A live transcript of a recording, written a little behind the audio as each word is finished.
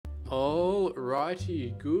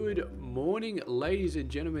Alrighty, good morning ladies and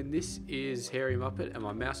gentlemen, this is Hairymuppet and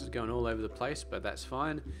my mouse is going all over the place, but that's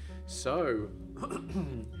fine. So,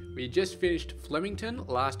 we just finished Flemington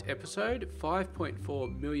last episode,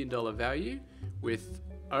 $5.4 million value with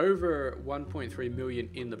over 1.3 million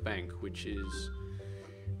in the bank, which is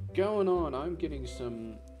going on. I'm getting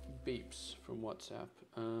some beeps from WhatsApp.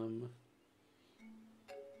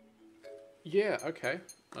 Yeah, okay.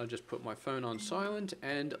 I'll just put my phone on silent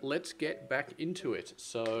and let's get back into it.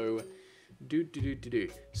 So,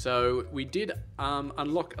 So we did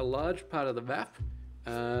unlock a large part of the map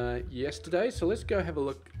yesterday. So let's go have a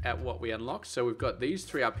look at what we unlocked. So we've got these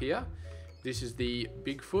three up here. This is the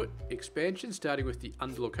Bigfoot expansion, starting with the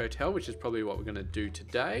Underlook Hotel, which is probably what we're going to do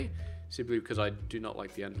today, simply because I do not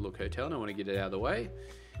like the Underlook Hotel and I want to get it out of the way.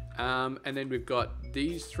 And then we've got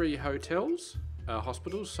these three hospitals,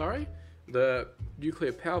 the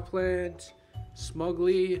nuclear power plant,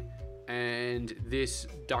 Smogley, and this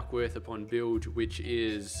Duckworth upon Bilge, which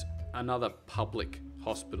is another public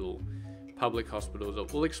hospital. Public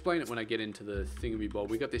hospitals. We'll explain it when I get into the thingamabob.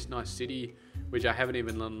 We got this nice city, which I haven't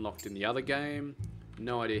even unlocked in the other game.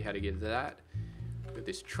 No idea how to get to that. We've got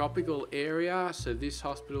this tropical area. So this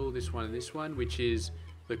hospital, this one, and this one, which is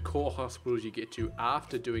the core hospitals you get to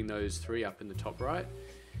after doing those three up in the top right.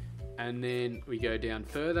 And then we go down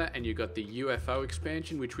further and you've got the UFO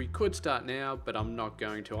expansion, which we could start now, but I'm not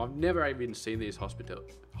going to. I've never even seen these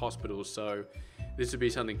hospitals, so this would be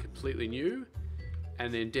something completely new.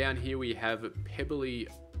 And then down here we have Pebbly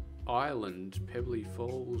Island, Pebbly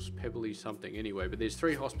Falls, Pebbly something anyway. But there's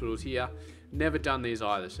three hospitals here. Never done these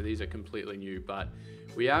either, so these are completely new. But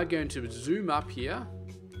we are going to zoom up here.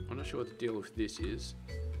 I'm not sure what the deal with this is.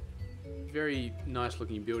 Very nice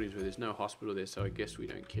looking buildings where there's no hospital there, so I guess we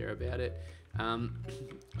don't care about it. So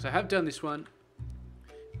I have done this one.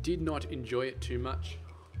 Did not enjoy it too much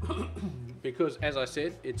because, as I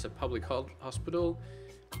said, it's a public hospital,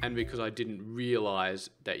 and because I didn't realize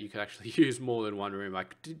that you could actually use more than one room.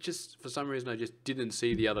 For some reason I just didn't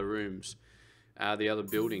see the other rooms, the other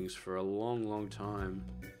buildings for a long time.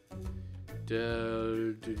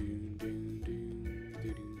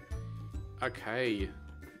 Okay.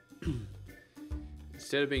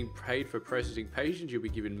 Instead of being paid for processing patients, you'll be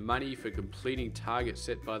given money for completing targets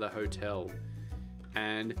set by the hotel.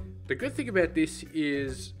 And the good thing about this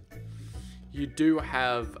is you do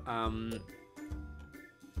have some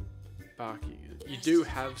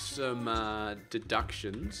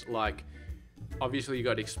deductions. Like, obviously you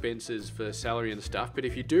got expenses for salary and stuff, but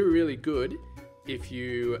if you do really good, if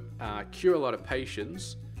you cure a lot of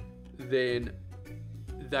patients, then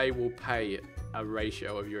they will pay a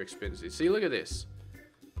ratio of your expenses. See, look at this.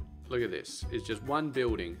 Look at this. It's just one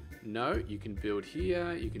building. No, you can build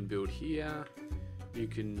here, you can build here, you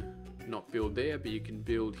can not build there, but you can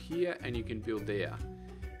build here and you can build there.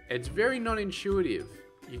 It's very non-intuitive.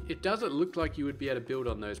 It doesn't look like you would be able to build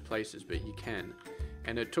on those places, but you can.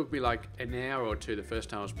 And it took me like an hour or two the first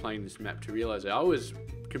time I was playing this map to realize that I was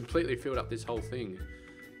completely filled up this whole thing.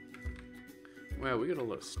 Wow, we got a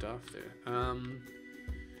lot of stuff there.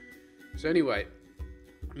 So anyway,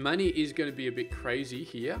 money is going to be a bit crazy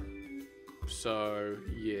here. So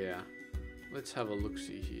yeah, let's have a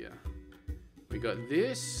look-see here. We got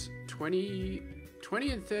this, 20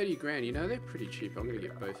 and 30 grand. You know, they're pretty cheap. I'm going to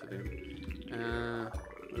get both of them.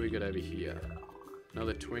 What do we got over here?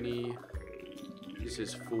 Another 20. This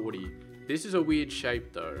is 40. This is a weird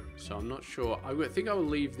shape though, so I'm not sure. I think I will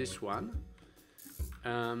leave this one.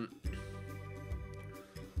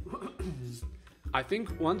 I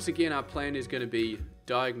think once again our plan is going to be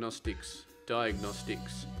diagnostics,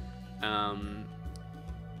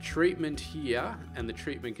 treatment here, and the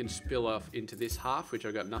treatment can spill off into this half, which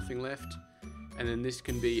I've got nothing left, and then this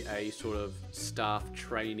can be a sort of staff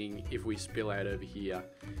training if we spill out over here,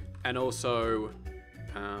 and also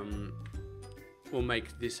we'll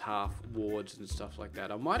make this half wards and stuff like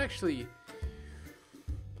that. I might actually...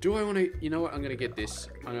 Do I want to... You know what? I'm going to get this.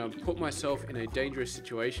 I'm going to put myself in a dangerous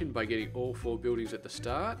situation by getting all four buildings at the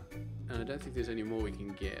start. And I don't think there's any more we can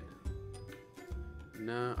get.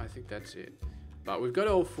 No, I think that's it. But we've got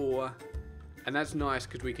all four. And that's nice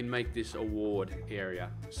because we can make this a ward area.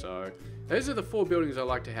 So those are the four buildings I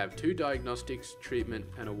like to have. 2 diagnostics, treatment,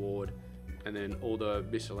 and a ward. And then all the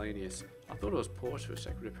miscellaneous. I thought it was paused for a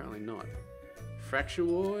second, but apparently not. Fracture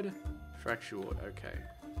ward. Okay.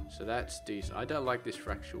 So that's decent. I don't like this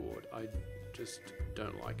fracture ward. I just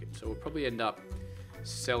don't like it. So we'll probably end up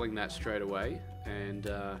selling that straight away.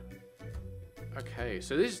 And okay,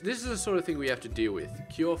 so this is the sort of thing we have to deal with.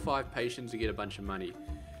 Cure 5 patients to get a bunch of money.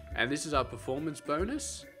 And this is our performance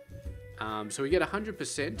bonus. So we get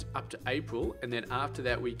 100% up to April, and then after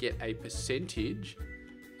that we get a percentage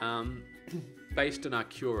based on our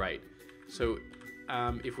cure rate. So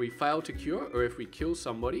if we fail to cure or if we kill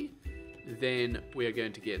somebody, then we are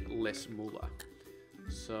going to get less moolah.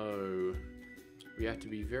 So we have to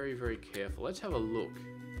be very, very careful. Let's have a look.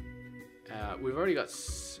 We've already got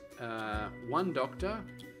 1 doctor,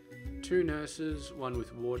 2 nurses, 1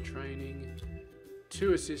 with ward training,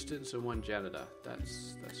 2 assistants, and 1 janitor.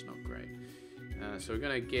 That's not great. So we're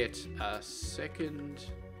going to get a 2nd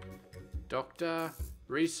doctor.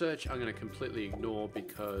 Research I'm going to completely ignore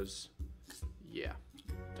because, yeah,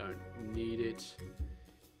 don't need it.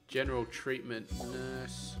 General treatment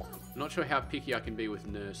nurse. I'm not sure how picky I can be with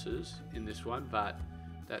nurses in this one, but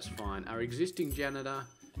that's fine. Our existing janitor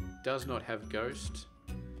does not have ghost.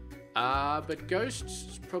 But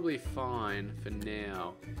ghost's probably fine for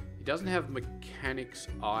now. He doesn't have mechanics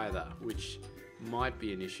either, which might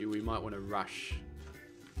be an issue. We might want to rush.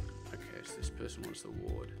 Okay, so this person wants the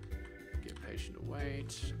ward. Get patient to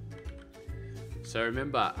wait. So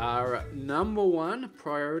remember, our #1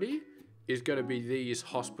 priority is going to be these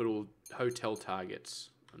hotel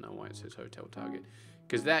targets. I don't know why it says hotel target.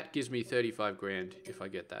 Because that gives me 35 grand if I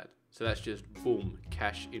get that. So that's just, boom,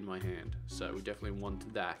 cash in my hand. So we definitely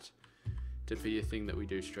want that to be a thing that we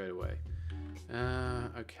do straight away.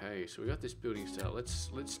 Okay, so we got this building style. Let's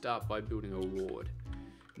start by building a ward.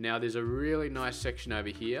 Now there's a really nice section over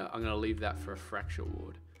here. I'm going to leave that for a fracture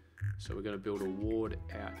ward. So we're going to build a ward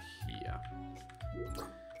out here.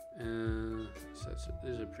 So this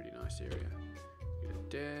is a pretty nice area. Get a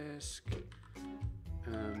desk.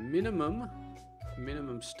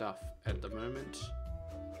 Minimum stuff at the moment.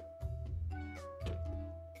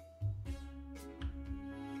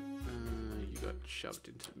 You got shoved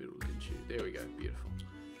into the middle, didn't you? There we go. Beautiful.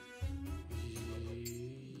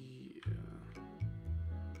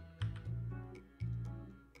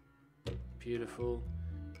 Yeah. Beautiful.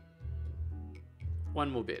 1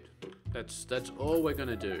 more bed. That's all we're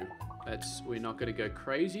gonna do. We're not gonna go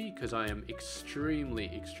crazy because I am extremely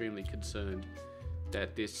concerned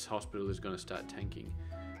that this hospital is gonna start tanking.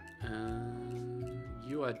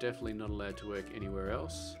 You are definitely not allowed to work anywhere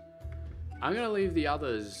else. I'm gonna leave the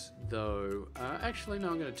others though. Actually, no,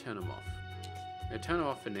 I'm gonna turn them off. I'm gonna turn them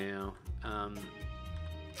off for now.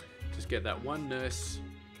 Just get that 1 nurse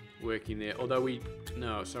working there. Although we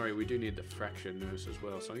do need the fracture nurse as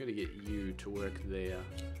well. So I'm gonna get you to work there.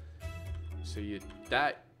 So you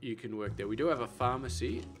can work there. We do have a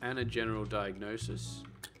pharmacy and a general diagnosis.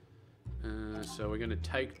 So we're going to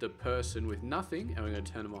take the person with nothing and we're going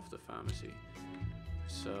to turn them off the pharmacy.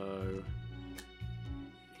 So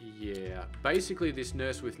yeah, basically this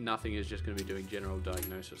nurse with nothing is just going to be doing general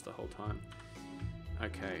diagnosis the whole time.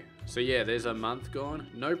 Okay, so yeah, there's a month gone.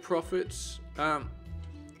 No profits.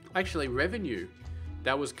 Actually, revenue.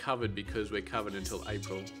 That was covered because we're covered until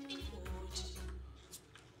April.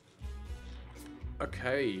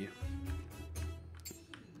 Okay.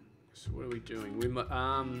 So what are we doing?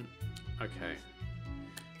 Okay.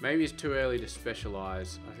 Maybe it's too early to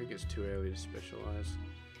specialize. I think it's too early to specialize.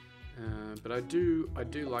 But I do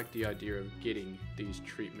like the idea of getting these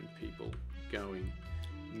treatment people going.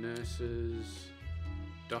 Nurses.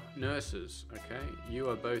 Nurses, okay. You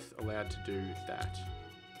are both allowed to do that.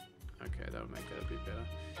 Okay, that'll make that a bit better.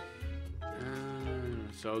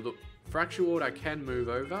 So the fracture ward I can move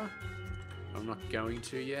over. I'm not going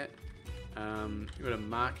to yet. We've got a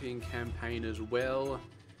marketing campaign as well.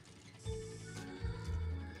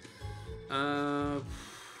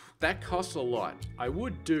 That costs a lot. I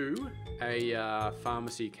would do a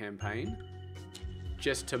pharmacy campaign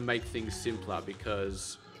just to make things simpler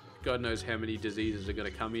because God knows how many diseases are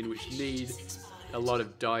going to come in which need a lot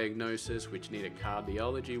of diagnosis, which need a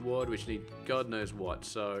cardiology ward, which need God knows what.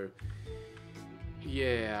 So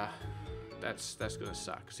yeah, that's going to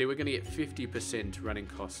suck. See, we're going to get 50% running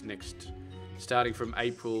costs starting from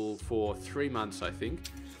April for 3 months, I think,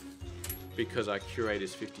 because our cure rate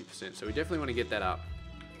is 50%. So we definitely want to get that up.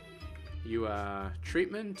 You are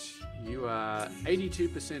treatment. You are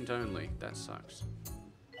 82% only. That sucks.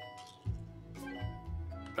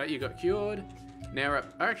 But you got cured. Now we're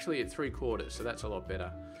actually at 3/4, so that's a lot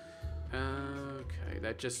better. Okay,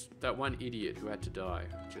 that one idiot who had to die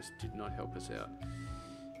just did not help us out.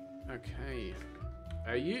 Okay,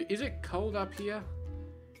 is it cold up here?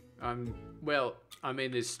 Well, I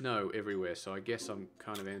mean there's snow everywhere, so I guess I'm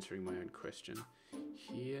kind of answering my own question.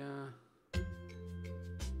 Here.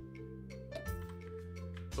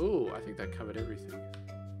 Oh, I think that covered everything.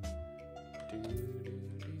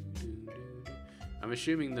 I'm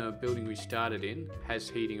assuming the building we started in has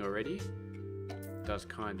heating already. Does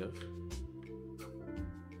kind of.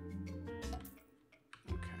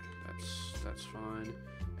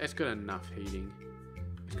 It's got enough heating.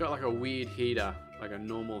 It's got like a weird heater, like a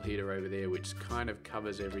normal heater over there, which kind of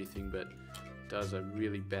covers everything, but does a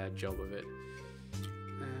really bad job of it.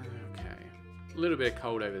 Okay, a little bit of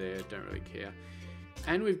cold over there. Don't really care.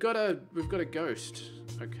 And we've got a ghost.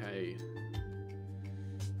 Okay,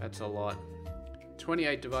 that's a lot.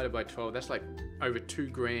 28 divided by 12. That's like over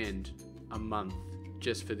 $2,000 a month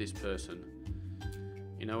just for this person.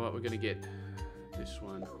 You know what? We're gonna get this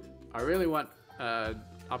one. I really want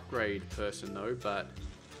upgrade person though, but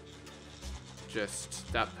just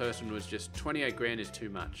that person was just 28 grand is too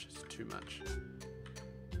much. It's too much.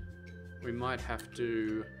 We might have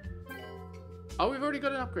to. Oh, we've already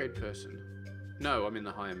got an upgrade person. No, I'm in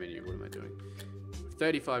the higher menu. What am I doing?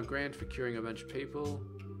 35 grand for curing a bunch of people.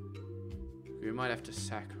 We might have to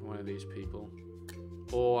sack one of these people,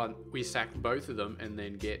 or we sack both of them and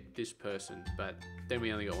then get this person. But then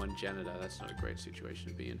we only got one janitor. That's not a great situation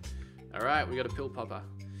to be in. All right, we got a pill popper.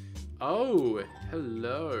 Oh,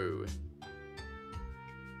 hello.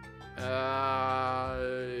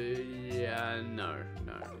 Yeah, no.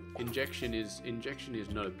 Injection is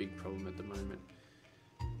not a big problem at the moment.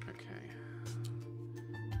 Okay,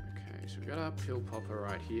 so we got our pill popper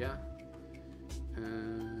right here.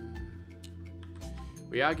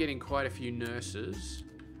 We are getting quite a few nurses.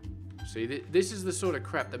 See, this is the sort of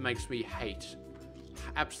crap that makes me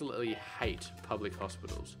absolutely hate public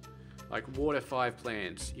hospitals. Like water 5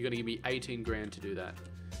 plants, you're gonna give me 18 grand to do that.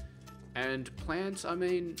 And plants, I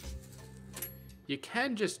mean, you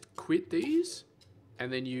can just quit these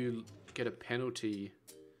and then you get a penalty,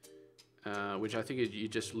 which I think is you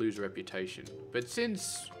just lose reputation. But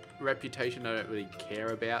since reputation I don't really care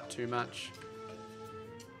about too much,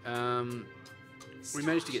 we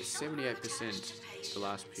managed to get 78% the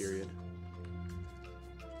last period.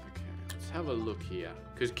 Okay, let's have a look here.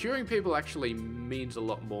 Because curing people actually means a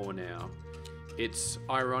lot more now. It's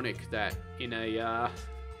ironic that in a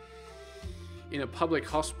public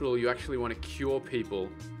hospital you actually want to cure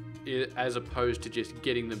people as opposed to just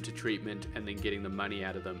getting them to treatment and then getting the money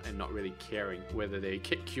out of them and not really caring whether they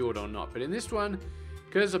get cured or not. But in this one,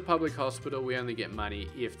 because it's a public hospital, we only get money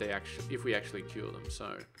if we actually cure them.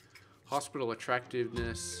 So hospital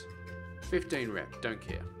attractiveness, 15 rep, don't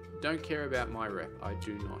care. Don't care about my rep, I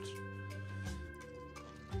do not.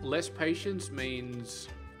 Less patients means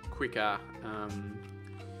quicker,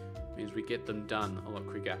 means we get them done a lot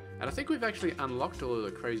quicker. And I think we've actually unlocked all of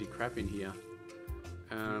the crazy crap in here.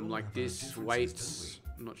 Like this, weights,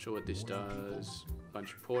 I'm not sure what this does.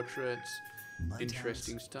 Bunch of portraits,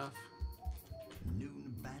 interesting stuff.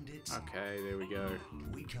 Noon bandits. Okay, there we go.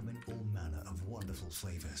 We come in all manner of wonderful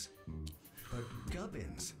flavors. But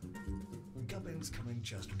gubbins come in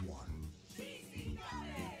just one.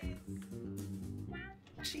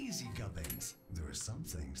 Cheesy gubbins. There are some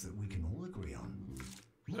things that we can all agree on.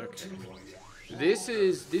 Okay. This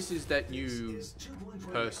is that new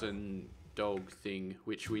person dog thing,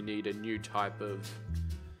 which we need a new type of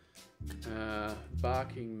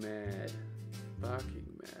barking mad.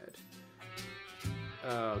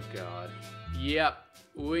 Oh god. Yep,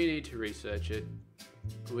 we need to research it.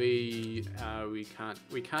 We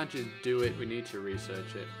can't just do it. We need to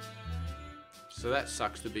research it. So that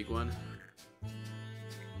sucks, the big one.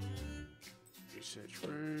 Research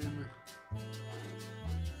room.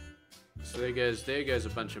 So there goes a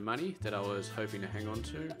bunch of money that I was hoping to hang on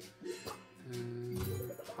to.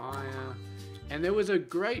 Hire. And there was a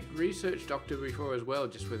great research doctor before as well,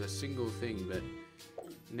 just with a single thing, but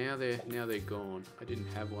now they're gone. I didn't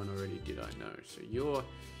have one already, did I? No. So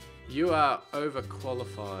you are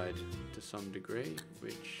overqualified to some degree,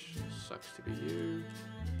 which sucks to be you.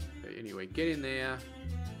 But anyway, get in there.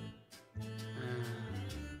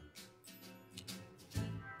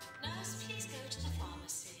 Nurse, please go to the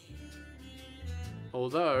pharmacy.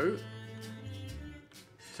 Although,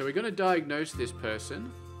 so we're going to diagnose this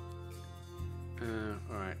person.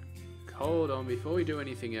 Alright, hold on, before we do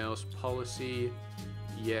anything else, policy,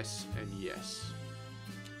 yes and yes.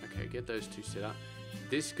 Okay, get those two set up.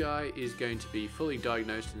 This guy is going to be fully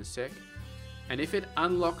diagnosed in a sec, and if it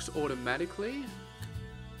unlocks automatically,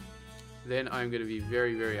 then I'm going to be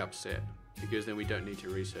very, very upset, because then we don't need to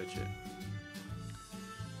research it.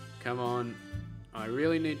 Come on. I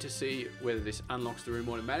really need to see whether this unlocks the room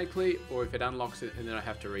automatically or if it unlocks it and then I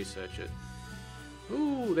have to research it.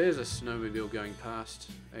 Ooh, there's a snowmobile going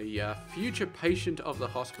past. A future patient of the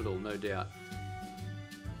hospital, no doubt.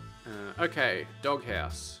 Okay,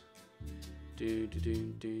 doghouse. Okay,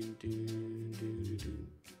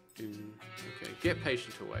 get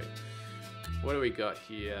patient away. What do we got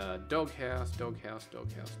here? Doghouse.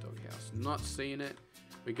 Not seeing it.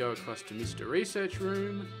 We go across to Mr. Research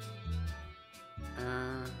Room.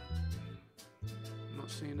 I'm not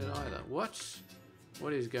seeing it either. What?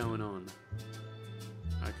 What is going on?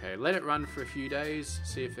 Okay, let it run for a few days.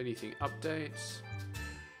 See if anything updates.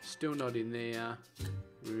 Still not in there.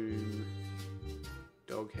 Room.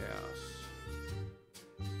 Doghouse.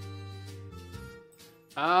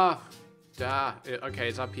 Okay,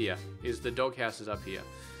 it's up here. The doghouse is up here.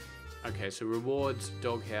 Okay, so rewards,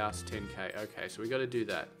 doghouse, 10k. Okay, so we got to do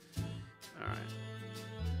that. Alright.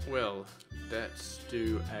 Well, let's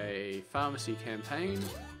do a pharmacy campaign.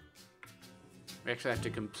 We actually have to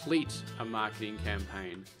complete a marketing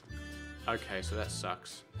campaign. Okay, so that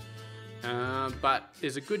sucks. But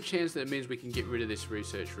there's a good chance that it means we can get rid of this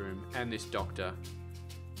research room and this doctor.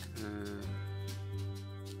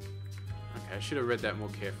 Okay, I should have read that more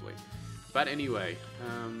carefully. But anyway,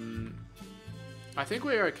 I think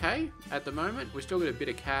we're okay at the moment. We've still got a bit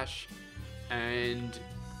of cash. And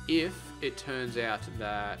if it turns out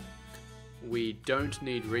that we don't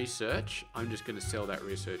need research, I'm just going to sell that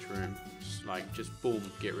research room. Just boom,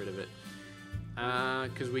 get rid of it.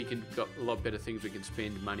 Because we can got a lot better things we can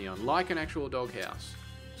spend money on, like an actual doghouse.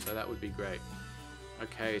 So that would be great.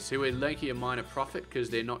 Okay, so we're making a minor profit because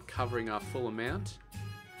they're not covering our full amount.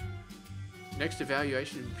 Next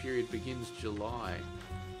evaluation period begins July.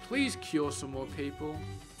 Please cure some more people.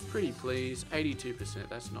 Pretty please. 82%.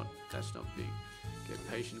 That's not big. Get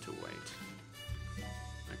patient to wait.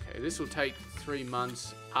 Okay, this will take 3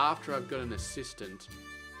 months after I've got an assistant.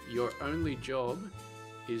 Your only job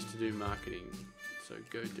is to do marketing. So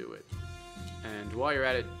go do it. And while you're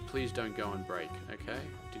at it, please don't go on break, okay?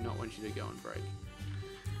 Do not want you to go on break.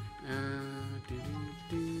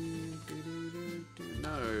 No,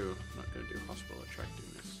 I'm not going to do hospital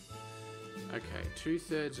attractiveness. Okay,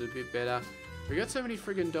 2/3 is a bit better. We got so many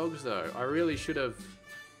friggin' dogs though. I really should have,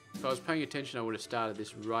 if I was paying attention, I would have started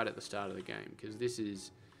this right at the start of the game, because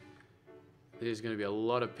there's going to be a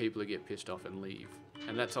lot of people who get pissed off and leave.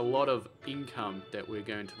 And that's a lot of income that we're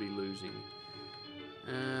going to be losing.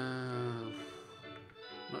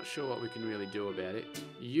 Not sure what we can really do about it.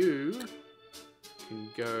 You can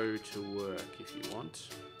go to work if you want.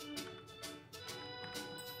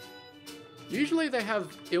 Usually they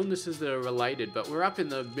have illnesses that are related, but we're up in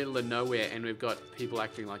the middle of nowhere and we've got people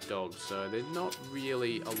acting like dogs, so there's not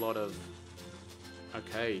really a lot of...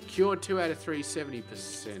 Okay, cure 2 out of 3,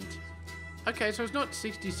 70%. Okay, so it's not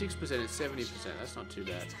 66%, it's 70%. That's not too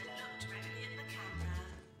bad.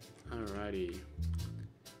 Alrighty.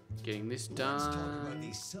 Getting this done. Let's talk about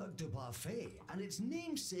the Cirque du Parfait and its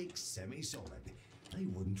namesake semi-solid. I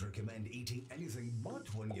wouldn't recommend eating anything but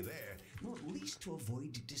when you're there, not least to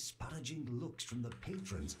avoid disparaging looks from the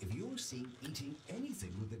patrons if you're seen eating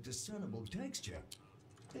anything with a discernible texture.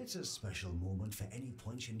 It's a special moment for any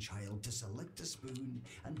Poincian child to select a spoon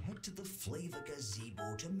and head to the flavor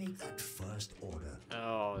gazebo to make that first order.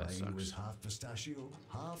 Oh, that Mine sucks. was half pistachio,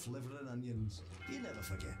 half liver and onions. You never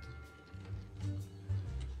forget.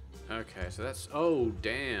 Okay, so that's... Oh,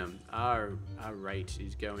 damn. Our rate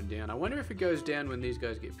is going down. I wonder if it goes down when these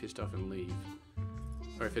guys get pissed off and leave.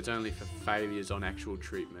 Or if it's only for failures on actual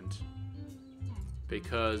treatment.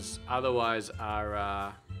 Because otherwise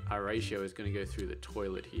our ratio is going to go through the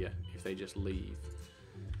toilet here if they just leave.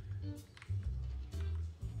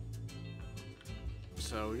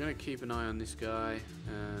 So we're going to keep an eye on this guy.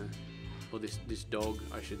 Or this dog,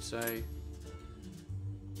 I should say.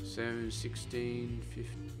 7, 16,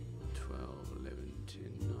 15... 12, 11, 10,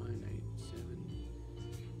 9, 8, 7.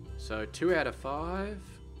 So 2 out of 5.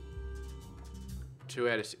 2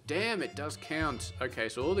 out of 6. Damn, it does count. Okay,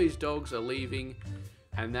 so all these dogs are leaving,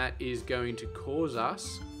 and that is going to cause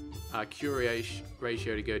us our cure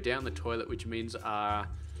ratio to go down the toilet, which means our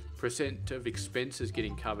percent of expenses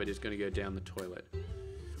getting covered is going to go down the toilet.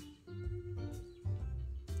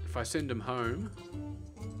 If I send them home...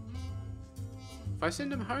 If I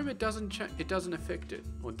send them home, it doesn't affect it,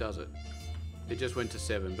 or does it? It just went to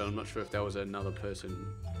 7, but I'm not sure if that was another person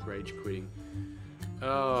rage quitting.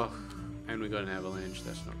 Oh, and we got an avalanche.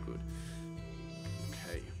 That's not good.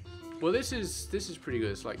 Okay. Well, this is pretty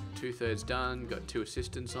good. It's like 2/3 done. Got 2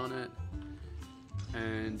 assistants on it,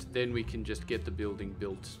 and then we can just get the building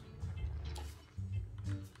built.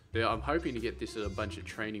 I'm hoping to get this at a bunch of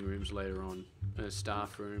training rooms later on, a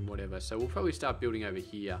staff room, whatever. So we'll probably start building over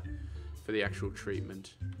here for the actual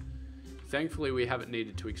treatment. Thankfully, we haven't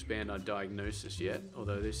needed to expand our diagnosis yet,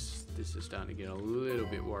 although this is starting to get a little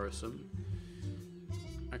bit worrisome.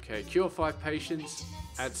 Okay, cure 5 patients.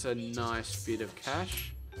 That's a nice bit of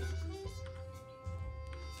cash.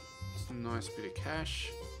 It's a nice bit of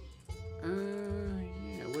cash.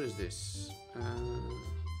 Yeah, what is this?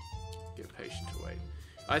 Get patient to wait.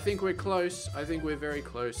 I think we're close. I think we're very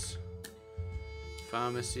close.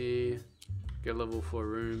 Pharmacy. Get a level 4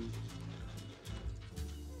 room.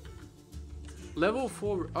 Level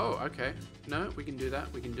 4. Oh, okay. No, we can do that.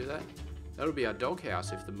 We can do that. That'll be our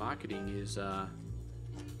doghouse if the marketing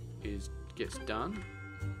gets done.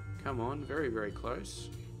 Come on, very, very close.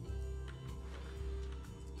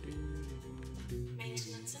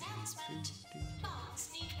 Maintenance announcement.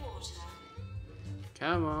 Plants need water.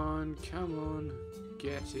 Come on, come on.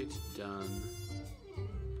 Get it done.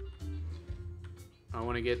 I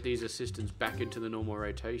want to get these assistants back into the normal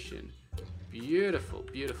rotation. Beautiful,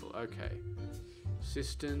 beautiful. Okay.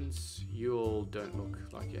 Assistants, you all don't look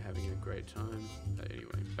like you're having a great time. But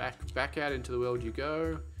anyway, back out into the world you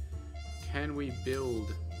go. Can we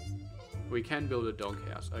build? We can build a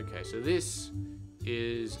doghouse. Okay, so this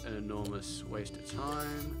is an enormous waste of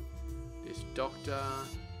time. This doctor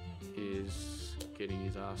is getting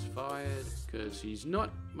his ass fired because he's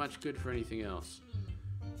not much good for anything else.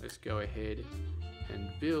 Let's go ahead and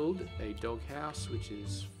build a doghouse, which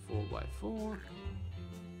is 4x4.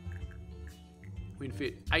 We can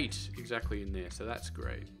fit 8 exactly in there, so that's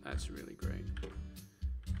great. That's really great.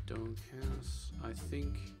 Doghouse, I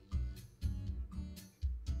think.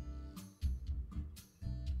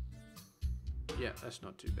 Yeah, that's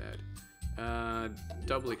not too bad.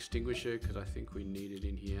 Double extinguisher, because I think we need it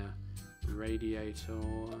in here. Radiator.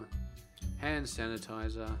 Hand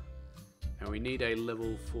sanitizer. And we need a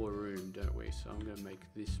level 4 room, don't we? So I'm going to make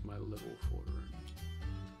this my level 4 room.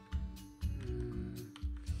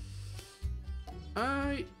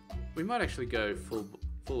 We might actually go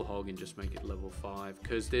full hog and just make it level 5,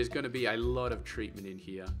 because there's going to be a lot of treatment in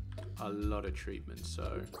here. A lot of treatment,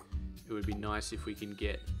 so it would be nice if we can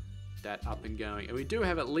get that up and going. And we do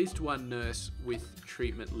have at least one nurse with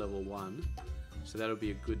treatment level 1, so that'll be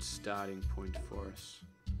a good starting point for us.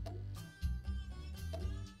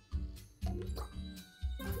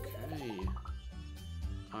 Okay.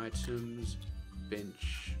 Items,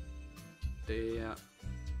 bench there,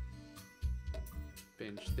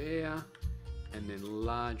 bench there, and then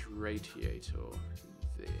large radiator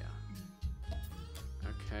there.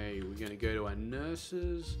 Okay, we're going to go to our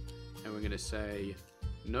nurses and we're going to say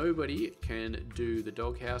nobody can do the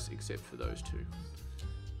doghouse except for those 2.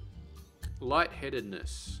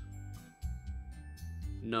 Lightheadedness.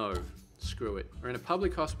 No, screw it. We're in a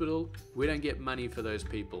public hospital. We don't get money for those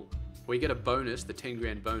people. We get a bonus, the 10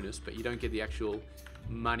 grand bonus, but you don't get the actual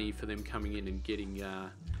money for them coming in and getting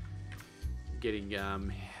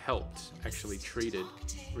helped, actually treated.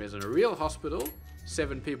 Whereas in a real hospital,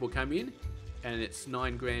 7 people come in and it's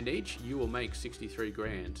 9 grand each, you will make 63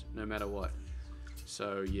 grand no matter what.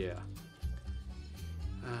 So yeah.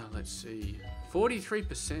 Let's see.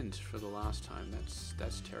 43% for the last time.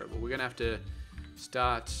 That's terrible. We're gonna have to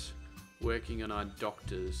start working on our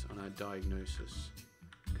doctors, on our diagnosis,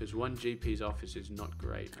 because one GP's office is not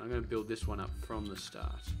great. I'm going to build this one up from the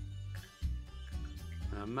start.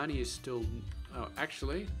 Money is still... Oh,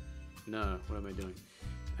 actually, no. What am I doing?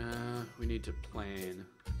 We need to plan.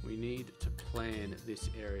 We need to plan this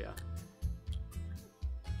area.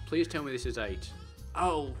 Please tell me this is 8.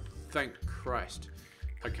 Oh, thank Christ.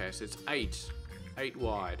 Okay, so it's 8. 8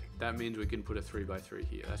 wide. That means we can put a 3x3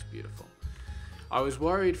 here. That's beautiful. I was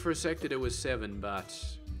worried for a sec that it was 7, but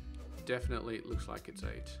definitely it looks like it's 8.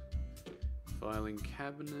 Filing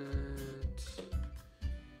cabinet,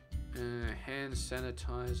 hand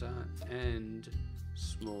sanitizer, and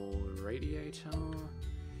small radiator.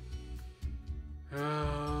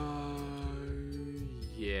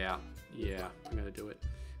 Yeah, I'm gonna do it.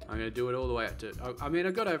 I'm gonna do it all the way up to. I mean,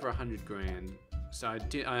 I got over 100 grand, so I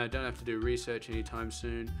don't have to do research anytime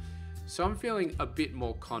soon. So I'm feeling a bit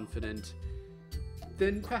more confident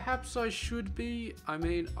than perhaps I should be. I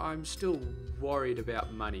mean, I'm still worried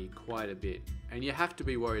about money quite a bit, and you have to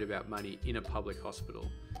be worried about money in a public hospital.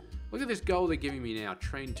 Look at this goal they're giving me now,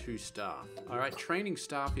 train 2 staff. All right, training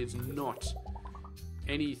staff is not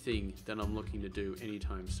anything that I'm looking to do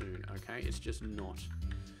anytime soon, okay? It's just not.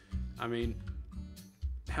 I mean,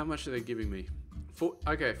 how much are they giving me?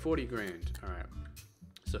 Okay, 40 grand, all right.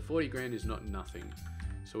 So 40 grand is not nothing.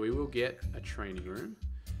 So we will get a training room,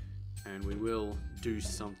 and we will do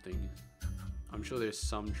something. I'm sure there's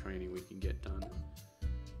some training we can get done.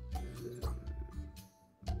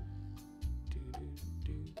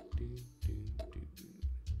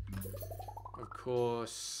 Of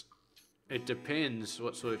course, it depends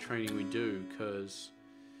what sort of training we do, because...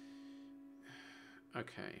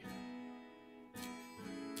 Okay.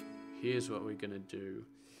 Here's what we're gonna do.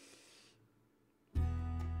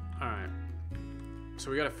 Alright. So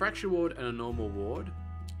we got a fracture ward and a normal ward.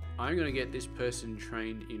 I'm going to get this person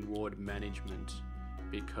trained in ward management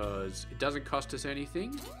because it doesn't cost us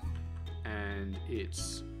anything and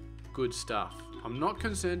it's good stuff. I'm not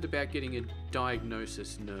concerned about getting a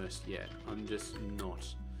diagnosis nurse yet. I'm just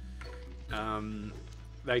not.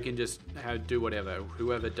 They can just do whatever.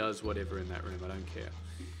 Whoever does whatever in that room, I don't care.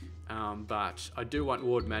 But I do want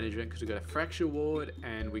ward management because we've got a fracture ward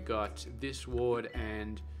and we got this ward,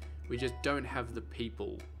 and we just don't have the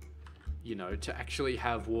people, you know, to actually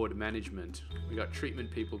have ward management. We got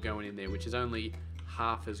treatment people going in there, which is only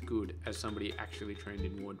half as good as somebody actually trained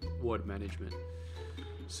in ward management.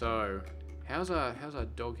 So, how's our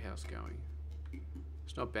doghouse going?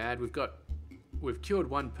 It's not bad. We've cured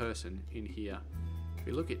one person in here. If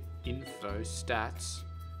we look at info, stats,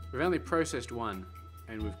 we've only processed one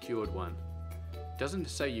and we've cured one. Doesn't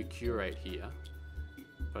say you curate here,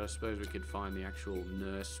 but I suppose we could find the actual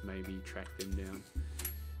nurse, maybe track them down.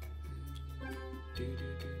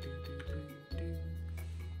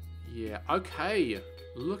 Yeah, okay.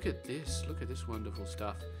 Look at this wonderful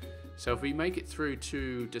stuff. So if we make it through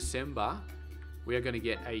to December, we are going to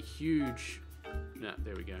get a huge... No,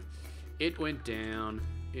 there we go. It went down.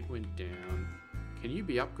 It went down. Can you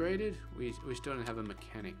be upgraded? We still don't have a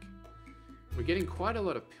mechanic. We're getting quite a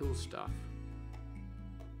lot of pill stuff.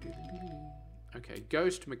 Okay,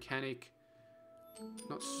 ghost mechanic.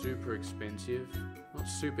 Not super expensive. Not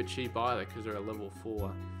super cheap either because they're a level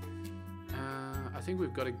 4. I think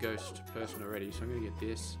we've got a ghost person already, so I'm going to get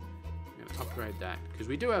this. I'm going to upgrade that because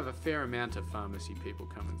we do have a fair amount of pharmacy people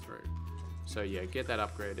coming through. So yeah, get that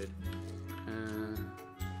upgraded.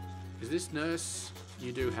 Is this nurse?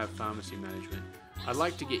 You do have pharmacy management. I'd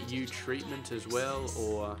like to get you treatment as well,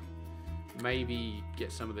 or maybe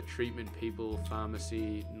get some of the treatment people,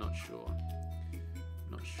 pharmacy, not sure.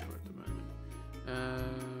 Not sure at the moment.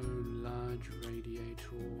 Large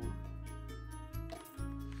radiator.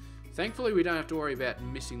 Thankfully we don't have to worry about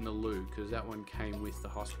missing the loo, because that one came with the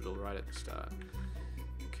hospital right at the start.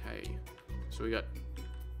 Okay, so we got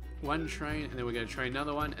one train, and then we're going to train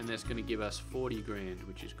another one, and that's going to give us 40 grand,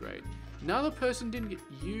 which is great. Another person didn't get...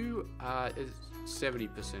 You are 70%.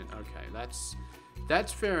 Okay,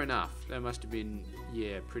 that's fair enough. That must have been,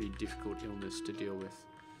 yeah, pretty difficult illness to deal with.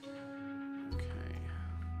 Okay.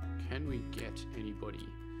 Can we get anybody?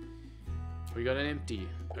 We got an empty.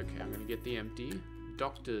 Okay, I'm going to get the empty.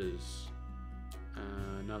 Doctors.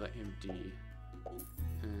 Another empty.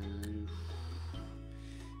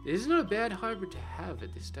 This is not a bad hybrid to have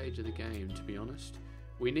at this stage of the game, to be honest.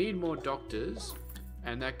 We need more doctors,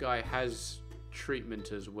 and that guy has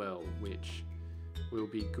treatment as well, which will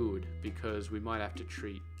be good because we might have to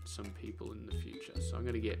treat some people in the future. So I'm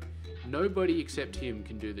going to get nobody except him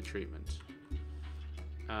can do the treatment.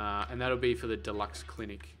 And that'll be for the deluxe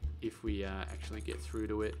clinic if we actually get through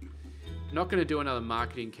to it. Not going to do another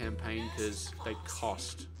marketing campaign because they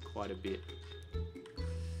cost quite a bit.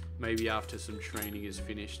 Maybe after some training is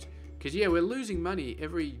finished. Because yeah, we're losing money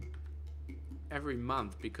every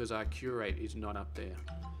month because our cure rate is not up there.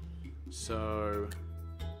 So,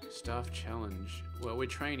 staff challenge. Well, we're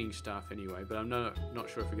training staff anyway, but I'm not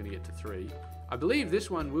sure if we're going to get to 3. I believe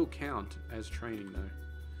this one will count as training though.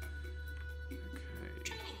 Okay.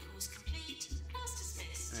 Training course complete. Class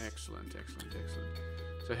dismissed. Excellent, excellent, excellent.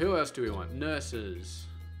 So who else do we want? Nurses.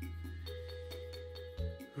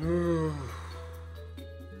 Who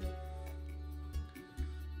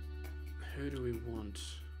do we want?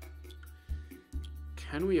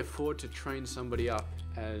 Can we afford to train somebody up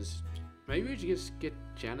as... Maybe we should just get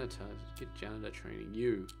janitor. Get janitor training.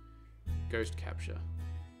 You. Ghost capture.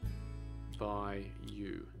 By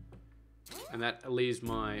you. And that leaves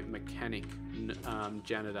my mechanic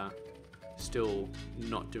janitor still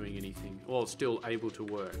not doing anything. Well, still able to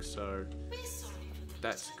work, so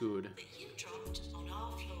that's good. You dropped on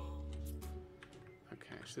our floor.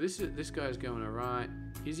 Okay, so this guy's going alright.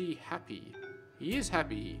 Is he happy? He is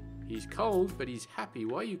happy. He's cold, but he's happy.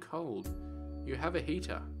 Why are you cold? You have a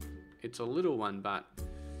heater. It's a little one, but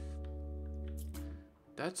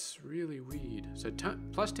that's really weird. So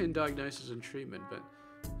plus 10 diagnosis and treatment, but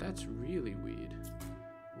that's really weird.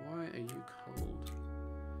 Why are you cold?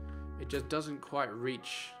 It just doesn't quite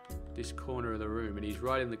reach this corner of the room, and he's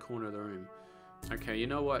right in the corner of the room. Okay, you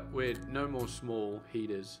know what? We're no more small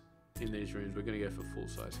heaters in these rooms. We're going to go for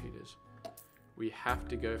full-size heaters. We have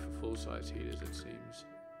to go for full-size heaters, it seems.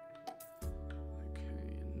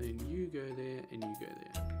 Okay, and then you go there, and you go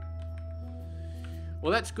there.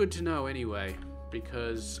 Well, that's good to know anyway,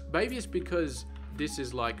 because maybe it's because this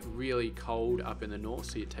is like really cold up in the north,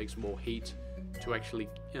 so it takes more heat to actually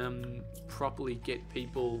properly get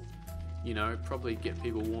people, you know, properly get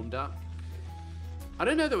people warmed up. I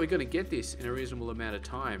don't know that we're going to get this in a reasonable amount of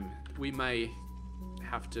time. We may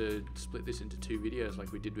have to split this into 2 videos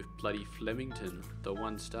like we did with bloody Flemington, the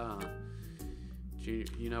 1 star.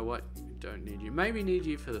 You know what? Don't need you. Maybe need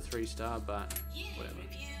you for the 3-star, but whatever.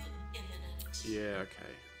 Review imminent. Yeah,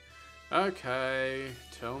 okay. Okay,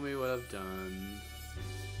 tell me what I've done.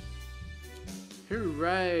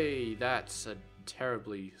 Hooray! That's a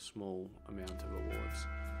terribly small amount of awards.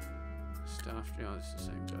 Staff, oh, it's the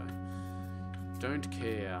same guy. Don't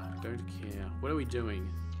care, don't care. What are we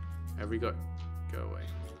doing? Have we got... Go away,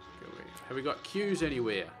 go away. Have we got queues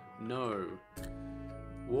anywhere? No.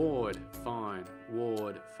 Ward, fine.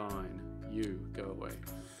 Ward, fine. You, go away.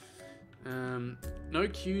 No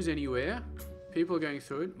queues anywhere. People are going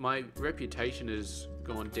through it. My reputation has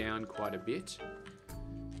gone down quite a bit.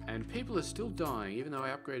 And people are still dying, even though I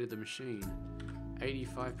upgraded the machine.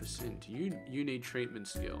 85%. You need treatment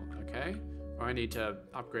skill, okay? Or I need to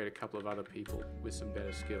upgrade a couple of other people with some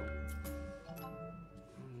better skill.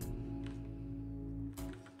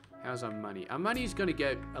 How's our money? Our money's going to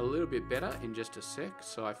get a little bit better in just a sec,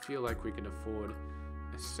 so I feel like we can afford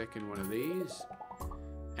a second one of these.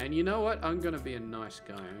 And you know what? I'm going to be a nice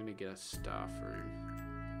guy. I'm going to get a staff room.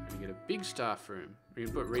 I'm going to get a big staff room. We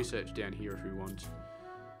can put research down here if we want.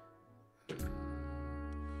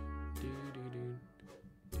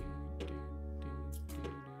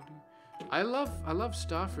 I love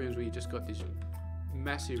staff rooms where you just got this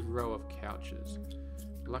massive row of couches.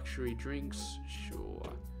 Luxury drinks, sure.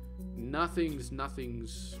 Nothing's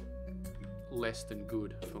less than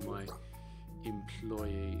good for my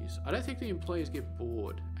employees. I don't think the employees get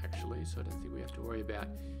bored, actually, so I don't think we have to worry about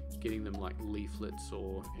getting them like leaflets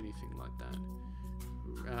or anything like that.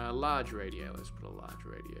 Large radiator, let's put a large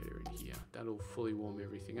radiator in here. That'll fully warm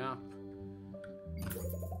everything up.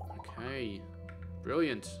 Okay,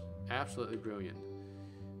 brilliant, absolutely brilliant.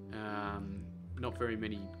 Not very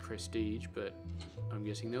many prestige, but I'm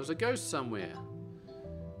guessing there was a ghost somewhere.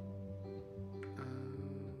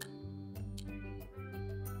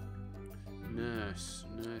 Nurse.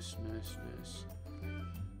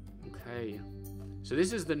 Okay, so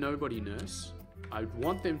this is the nobody nurse. I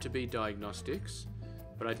want them to be diagnostics,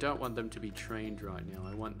 but I don't want them to be trained right now.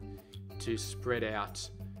 I want to spread out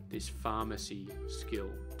this pharmacy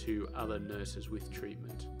skill to other nurses with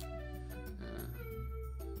treatment.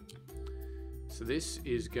 So this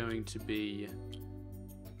is going to be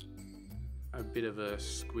a bit of a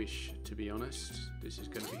squish, to be honest. This is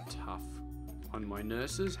going to be tough on my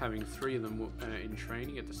nurses, having 3 of them in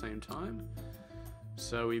training at the same time.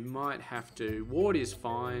 So we might have to... Ward is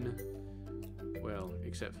fine. Well,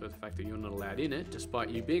 except for the fact that you're not allowed in it, despite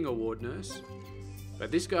you being a ward nurse.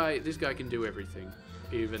 But this guy can do everything,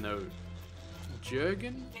 even though...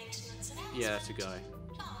 Jurgen? Yeah, that's a guy.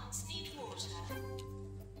 Plants need water.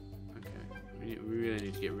 Okay, we really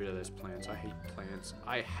need to get rid of those plants. I hate plants.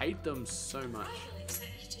 I hate them so much. Final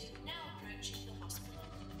executive now approaching the hospital.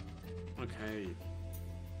 Okay,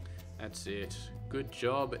 that's it. Good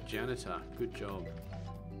job, janitor. Good job.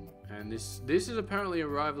 And this is apparently a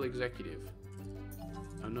rival executive.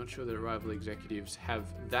 I'm not sure that rival executives have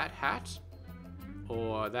that hat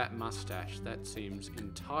or that mustache. That seems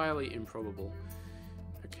entirely improbable.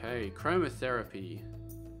 Okay, chromotherapy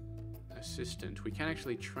assistant. We can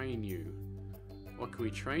actually train you. What can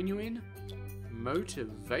we train you in?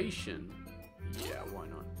 Motivation. Yeah, why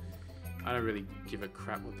not? I don't really give a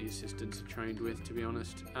crap what the assistants are trained with, to be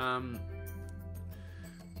honest.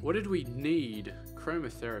 What did we need?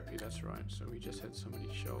 Chromotherapy, that's right. So we just had somebody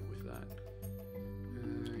show up with that.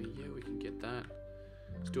 Yeah, we can get that.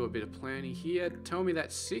 Let's do a bit of planning here. Tell me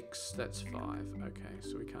that's 6, that's 5. Okay,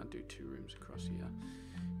 so we can't do 2 rooms across here.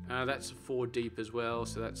 That's 4 deep as well,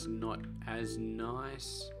 so that's not as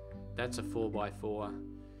nice. That's a 4x4.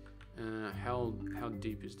 How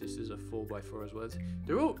deep is this? This is a 4x4 as well.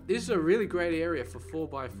 This is a really great area for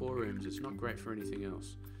 4x4 rooms. It's not great for anything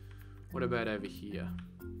else. What about over here?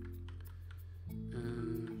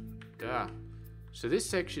 So this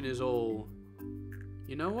section is all...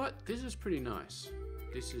 You know what? This is pretty nice.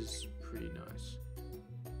 This is pretty nice.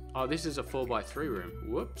 Oh, this is a 4x3 room.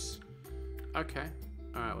 Whoops. Okay.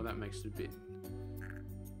 Alright, well that makes it a bit...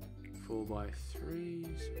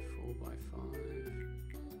 4x3, so 4x5.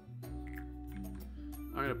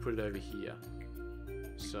 I'm going to put it over here.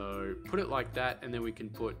 So put it like that, and then we can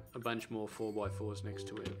put a bunch more 4x4s next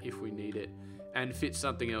to it if we need it, and fit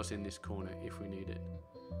something else in this corner if we need it.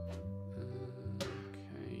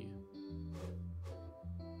 Okay.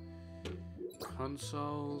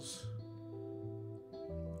 Consoles.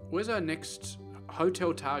 Where's our next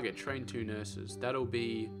hotel target? Train 2 nurses. That'll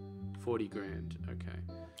be 40 grand. Okay.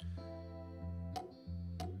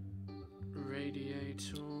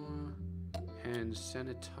 Radiator. Hand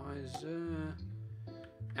sanitizer.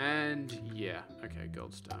 And yeah, okay,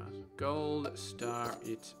 gold star. Gold star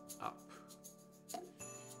it up.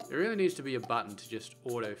 There really needs to be a button to just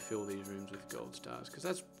auto-fill these rooms with gold stars, because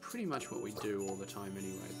that's pretty much what we do all the time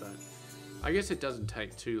anyway, but I guess it doesn't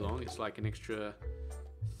take too long. It's like an extra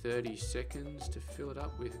 30 seconds to fill it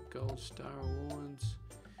up with gold star awards.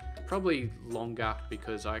 Probably longer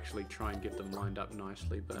because I actually try and get them lined up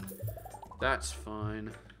nicely, but that's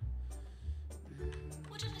fine.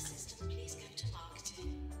 Would an assistant please go to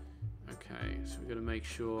marketing? Okay, so we've got to make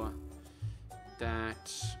sure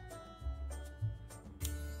that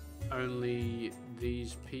only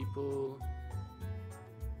these people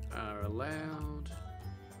are allowed.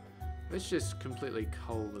 Let's just completely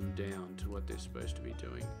cull them down to what they're supposed to be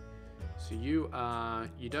doing. So you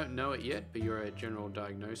don't know it yet, but you're a general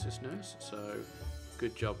diagnosis nurse, so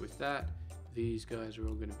good job with that. These guys are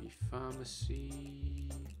all going to be pharmacy.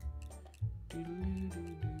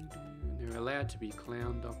 They're allowed to be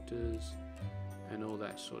clown doctors and all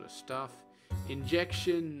that sort of stuff.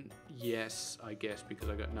 Injection, yes, I guess, because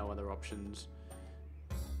I got no other options.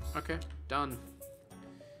 Okay, done.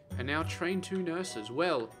 And now train 2 nurses.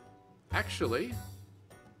 Well, actually,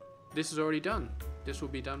 this is already done. This will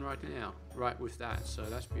be done right now, right with that, so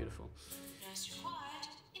that's beautiful. Nurse required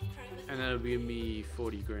in chromotherapy. And that'll give me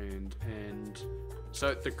 40 grand. And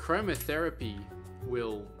so the chromotherapy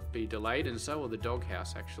will be delayed, and so will the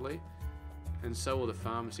doghouse, actually. And so will the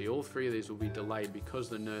pharmacy. All 3 of these will be delayed because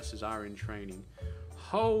the nurses are in training.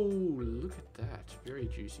 Oh, look at that. Very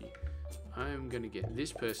juicy. I'm going to get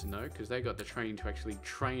this person, though, because they got the training to actually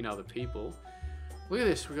train other people. Look at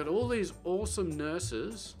this. We've got all these awesome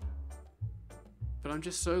nurses, but I'm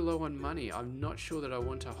just so low on money. I'm not sure that I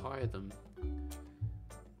want to hire them.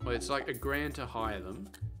 Well, it's like $1 grand to hire them,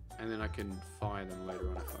 and then I can fire them later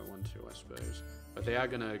on if I want to, I suppose. But they are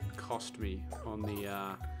going to cost me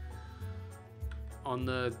on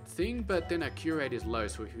the thing, but then our cure rate is low,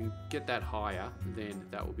 so if we can get that higher, then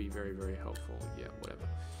that will be very, very helpful. Yeah, whatever.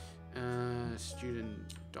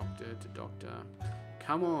 Student doctor to doctor.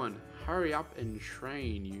 Come on, hurry up and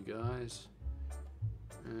train, you guys.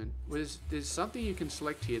 And there's something you can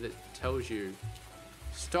select here that tells you,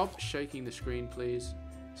 stop shaking the screen, please.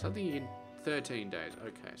 Something in 13 days.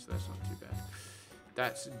 Okay, so that's not too bad.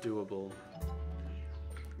 That's doable.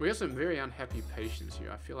 We have some very unhappy patients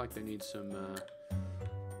here. I feel like they need some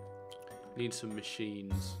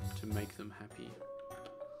machines to make them happy.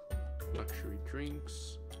 Luxury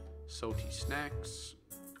drinks, salty snacks,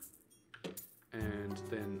 and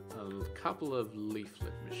then a couple of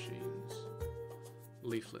leaflet machines.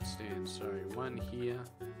 Leaflet stands, sorry. One here,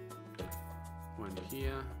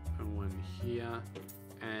 and one here.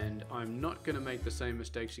 And I'm not going to make the same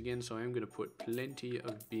mistakes again, so I am going to put plenty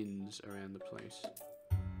of bins around the place.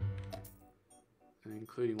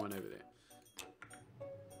 Including one over there.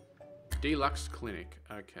 Deluxe clinic,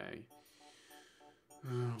 okay.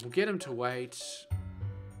 We'll get them to wait.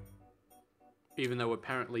 Even though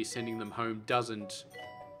apparently sending them home doesn't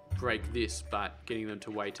break this, but getting them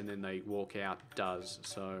to wait and then they walk out does,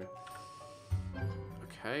 so.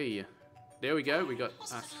 Okay, there we go, we got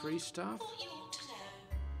 3 staff.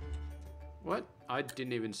 What? I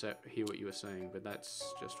didn't even hear what you were saying, but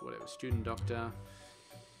that's just whatever. Student doctor.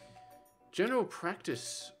 General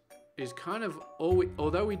practice is kind of all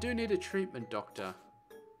although we do need a treatment doctor.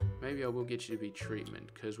 Maybe I will get you to be treatment,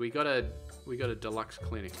 because we got a deluxe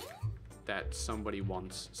clinic that somebody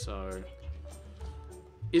wants, so.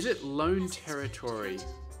 Is it lone territory?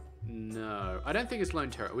 No, I don't think it's lone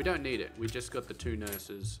territory. We don't need it. We just got the 2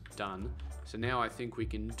 nurses done. So now I think we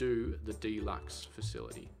can do the deluxe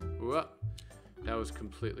facility. Whoa, that was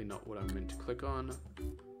completely not what I meant to click on.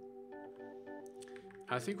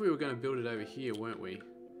 I think we were going to build it over here, weren't we?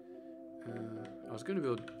 I was going to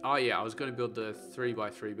build... Oh yeah, I was going to build the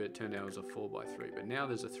 3x3, but it turned out it was a 4x3. But now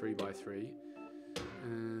there's a 3x3.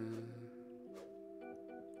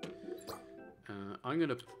 I'm going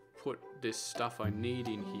to put this stuff I need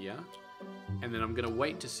in here. And then I'm going to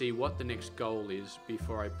wait to see what the next goal is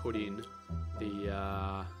before I put in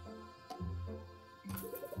the...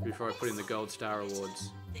 before I put in the gold star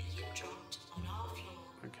awards.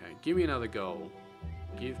 Okay, give me another goal.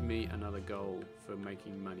 Give me another goal for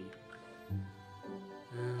making money.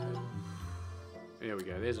 There we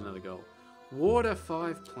go, there's another goal. Water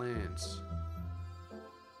 5 plants.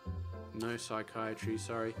 No psychiatry,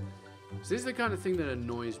 sorry. So this is the kind of thing that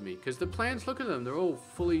annoys me, because the plants, look at them, they're all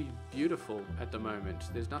fully beautiful at the moment.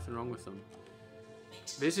 There's nothing wrong with them.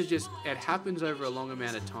 This is just, it happens over a long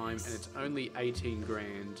amount of time, and it's only 18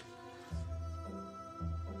 grand.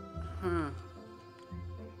 Huh.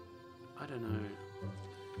 I don't know.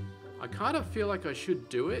 I kind of feel like I should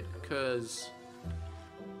do it, because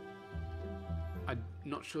I'm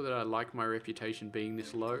not sure that I like my reputation being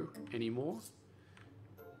this low anymore.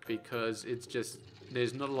 because it's just,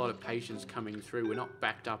 there's not a lot of patients coming through. We're not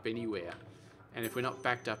backed up anywhere. And if we're not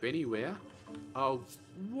backed up anywhere... Oh,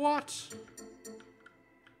 what?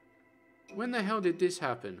 When the hell did this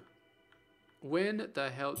happen? When the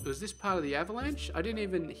hell... Was this part of the avalanche? I didn't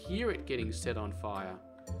even hear it getting set on fire.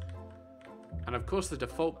 And of course the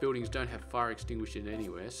default buildings don't have fire extinguishers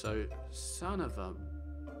anywhere, so... Son of a...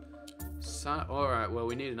 Alright, well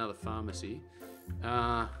we need another pharmacy.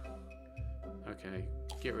 Okay,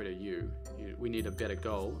 get rid of you. We need a better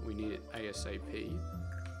goal. We need it ASAP.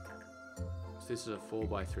 So this is a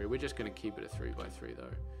 4x3. We're just going to keep it a 3x3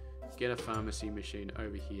 though. Get a pharmacy machine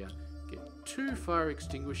over here. Get 2 fire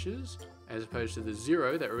extinguishers as opposed to the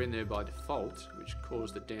 0 that were in there by default, which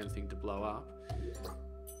caused the damn thing to blow up.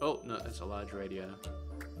 Oh, no, that's a large radiator.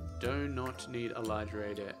 Do not need a large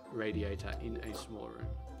radiator in a small room.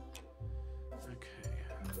 Okay.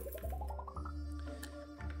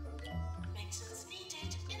 Maintenance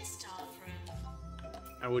needed in staff room.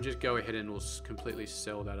 And we'll just go ahead and we'll completely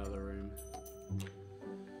sell that other room.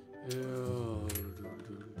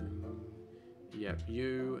 Yep,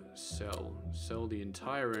 you sell. Sell the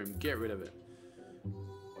entire room. Get rid of it.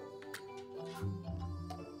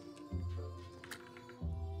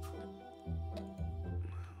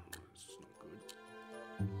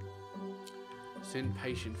 Send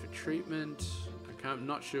patient for treatment. I'm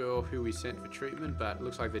not sure who we sent for treatment, but it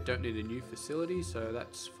looks like they don't need a new facility, so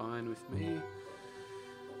that's fine with me.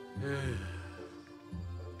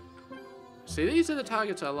 See, these are the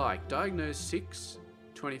targets I like. Diagnose 6,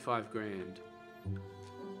 25 grand.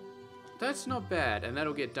 That's not bad, and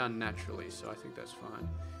that'll get done naturally, so I think that's fine.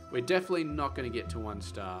 We're definitely not going to get to 1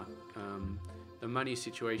 star. The money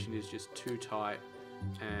situation is just too tight,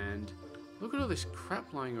 and look at all this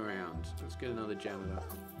crap lying around. Let's get another janitor.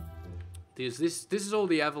 This is all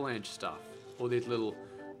the avalanche stuff, all these little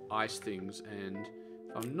ice things, and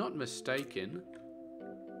if I'm not mistaken,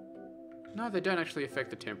 no, they don't actually affect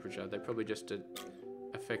the temperature. They probably just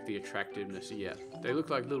affect the attractiveness. Yeah, they look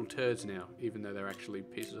like little turds now, even though they're actually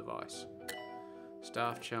pieces of ice.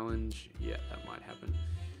 Staff challenge, yeah, that might happen.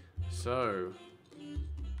 So,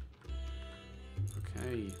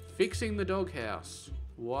 okay, fixing the doghouse.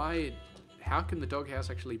 Why? How can the doghouse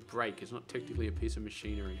actually break? It's not technically a piece of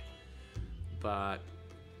machinery. But,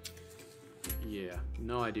 yeah,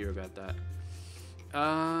 no idea about that.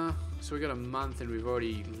 So we got a month and we've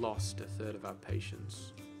already lost 1/3 of our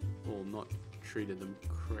patients. Or not treated them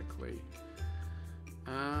correctly.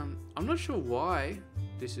 I'm not sure why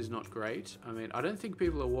this is not great. I mean, I don't think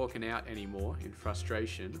people are walking out anymore in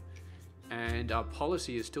frustration. And our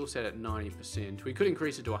policy is still set at 90%. We could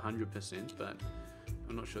increase it to 100%, but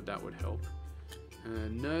I'm not sure that would help.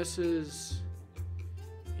 Nurses...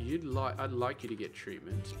 I'd like you to get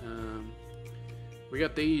treatment. We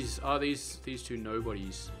got these. Oh, these 2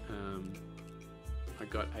 nobodies. I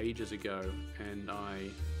got ages ago, and I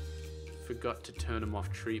forgot to turn them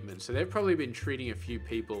off treatment. So they've probably been treating a few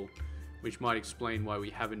people, which might explain why we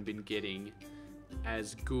haven't been getting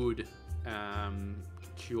as good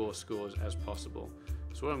cure scores as possible.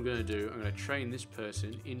 So what I'm going to do, I'm going to train this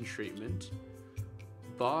person in treatment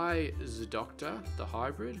by the doctor, the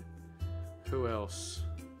hybrid. Who else?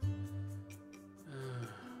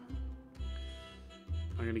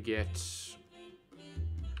 I'm going to get...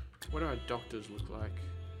 What do our doctors look like?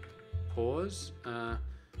 Pause.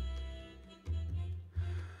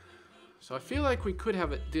 So I feel like we could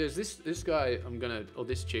have it... There's this guy or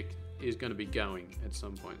this chick is going to be going at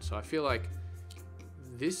some point. So I feel like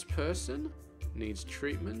this person needs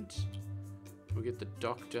treatment. We'll get the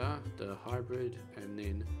doctor, the hybrid, and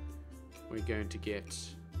then we're going to get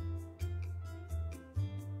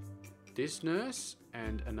this nurse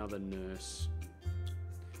and another nurse.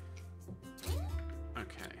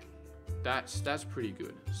 Okay, that's pretty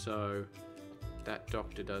good. So that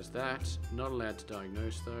doctor does that. Not allowed to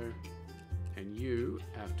diagnose though. And you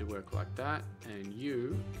have to work like that, and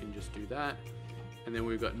you can just do that. And then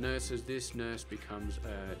we've got nurses. This nurse becomes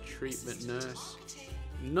a treatment nurse.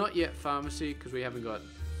 Not yet pharmacy, because we haven't got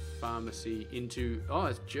pharmacy into... Oh,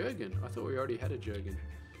 it's Jurgen. I thought we already had a Jurgen.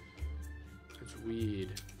 That's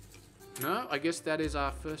weird. No, I guess that is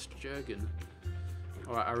our first Jurgen.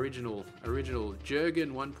 Or our original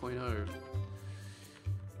Jurgen 1.0.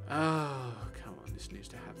 Oh, come on. This needs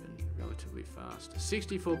to happen relatively fast.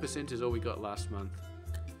 64% is all we got last month.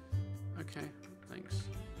 Okay, thanks.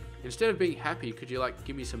 Instead of being happy, could you like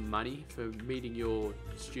give me some money for meeting your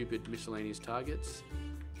stupid miscellaneous targets?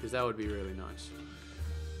 Because that would be really nice.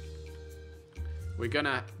 We're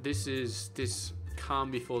gonna, this calm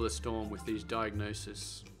before the storm with these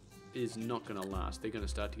diagnoses is not gonna last. They're gonna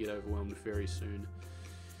start to get overwhelmed very soon.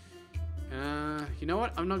 You know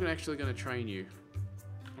what? I'm not actually going to train you.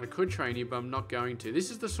 I could train you, but I'm not going to. This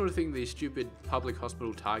is the sort of thing these stupid public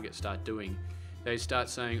hospital targets start doing. They start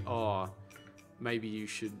saying, oh, maybe you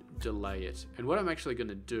should delay it. And what I'm actually going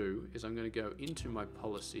to do is I'm going to go into my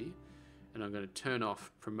policy and I'm going to turn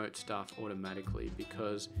off promote staff automatically,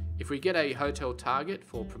 because if we get a hotel target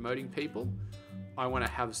for promoting people, I want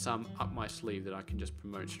to have some up my sleeve that I can just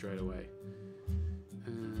promote straight away.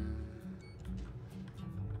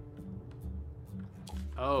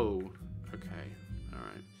 Oh, okay.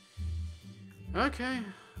 Alright. Okay.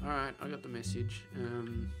 Alright, I got the message.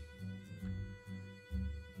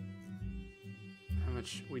 How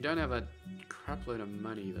much? We don't have a crap load of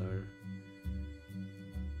money though.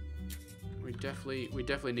 We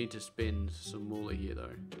definitely need to spend some moolah here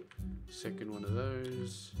though. Second one of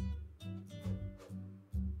those.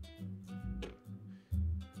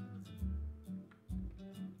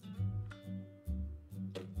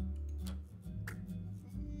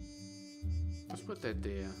 Let's put that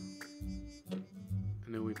there. And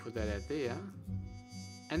then we put that out there.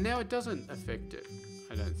 And now it doesn't affect it,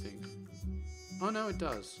 I don't think. Oh no, it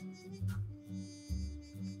does.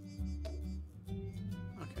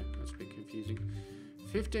 Okay, that's a bit confusing.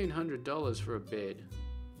 $1,500 for a bed.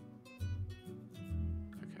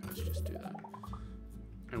 Okay, let's just do that.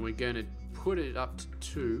 And we're going to put it up to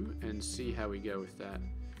 2 and see how we go with that.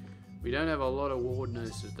 We don't have a lot of ward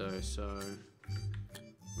nurses though, so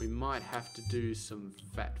we might have to do some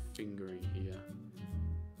fat fingering here.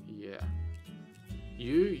 Yeah.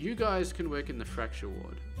 You guys can work in the fracture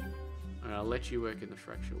ward. I'll let you work in the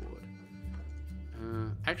fracture ward.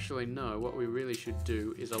 Actually, no. What we really should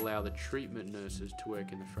do is allow the treatment nurses to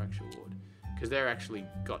work in the fracture ward, because they're actually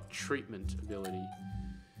got treatment ability.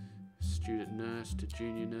 Student nurse to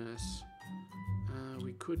junior nurse.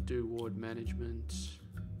 We could do ward management.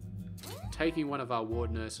 Taking one of our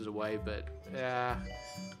ward nurses away, but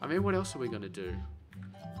I mean, what else are we going to do?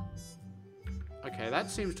 Okay, that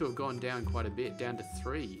seems to have gone down quite a bit, down to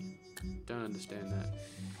 3. Don't understand that.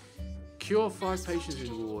 Cure 5 patients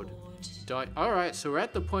in ward. Alright, so we're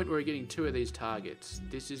at the point where we're getting 2 of these targets.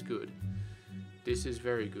 This is good. This is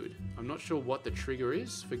very good. I'm not sure what the trigger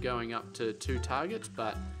is for going up to 2 targets,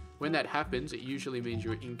 but when that happens, it usually means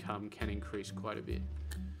your income can increase quite a bit.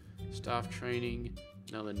 Staff training,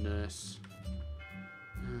 another nurse.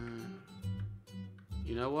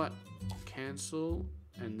 You know what? Cancel,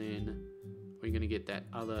 and then we're going to get that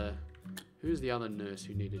other... Who's the other nurse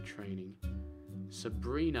who needed training?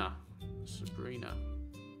 Sabrina. So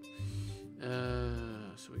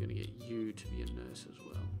we're going to get you to be a nurse as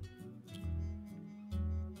well.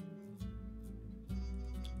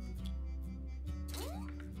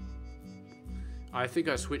 I think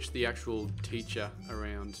I switched the actual teacher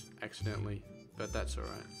around accidentally, but that's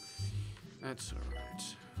alright. That's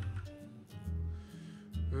alright.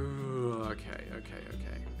 Okay.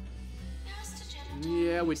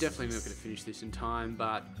 Yeah, we're definitely not going to finish this in time,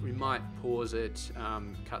 but we might pause it,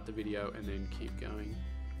 cut the video, and then keep going.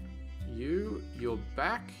 You're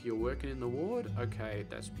back. You're working in the ward. Okay,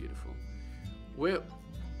 that's beautiful.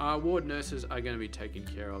 Our ward nurses are going to be taken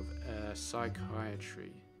care of.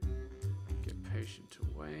 Psychiatry. Get patient to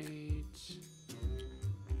wait.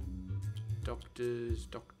 Doctors.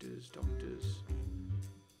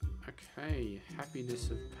 Okay,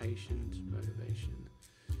 happiness of patient, motivation.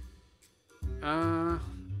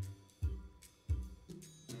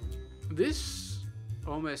 This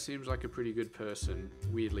almost seems like a pretty good person,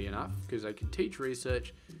 weirdly enough, because they can teach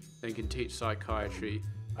research, they can teach psychiatry.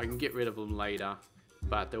 I can get rid of them later,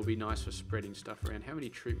 but they'll be nice for spreading stuff around. How many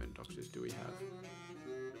treatment doctors do we have?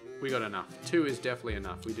 We got enough. 2 is definitely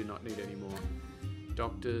enough. We do not need any more.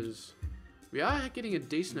 Doctors. We are getting a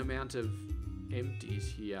decent amount of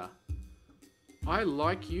empties here. I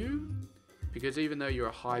like you, because even though you're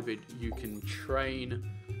a hybrid, you can train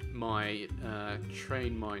my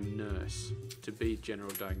nurse to be general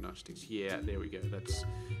diagnostics. Yeah, there we go.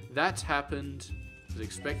 That's happened. I was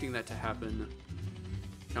expecting that to happen.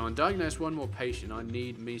 Come on, diagnose 1 more patient. I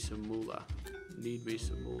need me some moolah.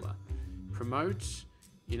 Promote.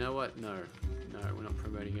 You know what? No, we're not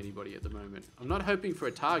promoting anybody at the moment. I'm not hoping for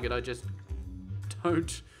a target. I just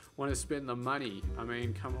don't want to spend the money. I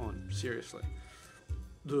mean, come on, seriously.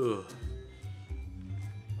 Ugh.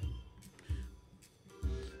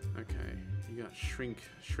 Okay, you got shrink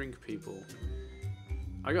people.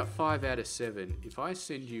 I got 5 out of 7. If I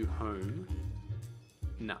send you home,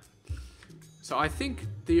 nah. So I think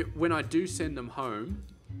when I do send them home,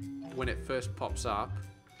 when it first pops up,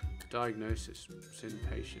 diagnosis, send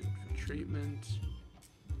patient for treatment.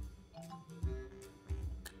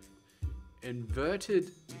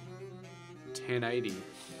 Inverted 1080.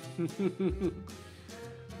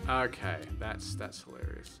 Okay, that's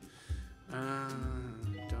hilarious.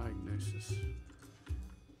 Diagnosis.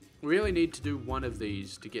 We really need to do one of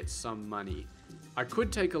these to get some money. I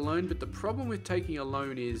could take a loan, but the problem with taking a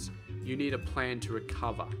loan is you need a plan to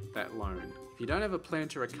recover that loan. If you don't have a plan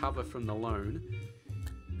to recover from the loan,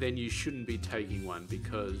 then you shouldn't be taking one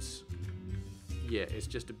because, yeah, it's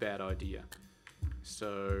just a bad idea.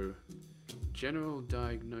 So, general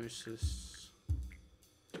diagnosis.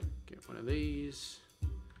 Get one of these.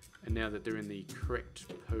 And now that they're in the correct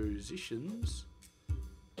positions,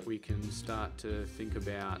 we can start to think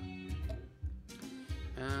about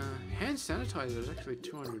hand sanitizer is actually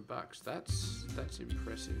 $200. That's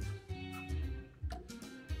impressive.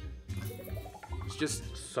 It's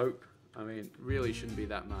just soap. I mean, it really shouldn't be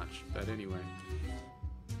that much, but anyway.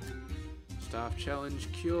 Staff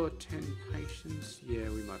challenge, cure 10 patients. Yeah,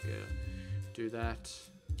 we might be able to do that.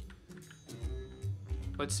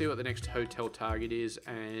 Let's see what the next hotel target is,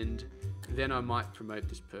 and then I might promote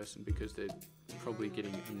this person because they're probably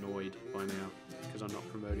getting annoyed by now because I'm not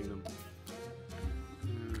promoting them.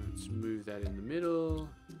 Let's move that in the middle.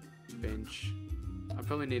 Bench. I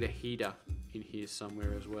probably need a heater in here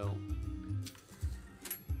somewhere as well.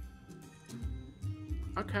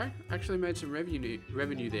 Okay, actually made some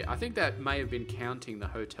revenue there. I think that may have been counting the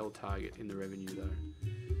hotel target in the revenue though.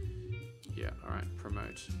 Yeah, alright,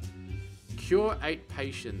 promote. Cure 8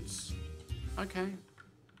 patients. Okay.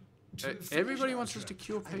 Everybody wants us to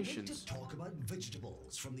cure patients. I'd like to talk about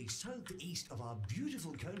vegetables from the southeast of our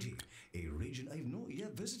beautiful county, a region I've not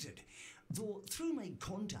yet visited. Though through my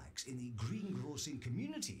contacts in the greengrocing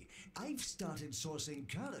community, I've started sourcing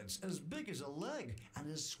carrots as big as a leg and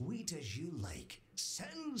as sweet as you like.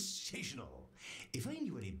 Sensational! If I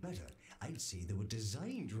knew any better, I'd say they were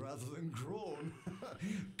designed rather than grown.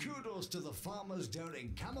 Kudos to the farmers down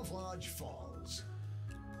in Camouflage Falls.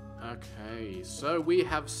 Okay, so we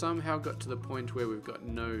have somehow got to the point where we've got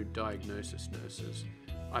no diagnosis nurses.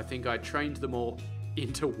 I think I trained them all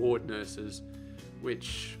into ward nurses,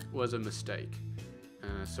 which was a mistake.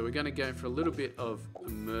 So we're going to go for a little bit of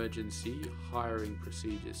emergency hiring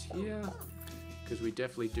procedures here, because we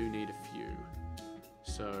definitely do need a few.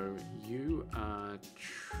 So you are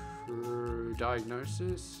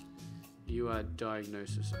diagnosis, you are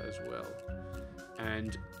diagnosis as well.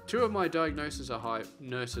 And 2 of my diagnoses are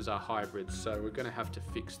nurses are hybrids, so we're going to have to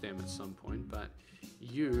fix them at some point, but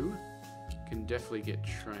you can definitely get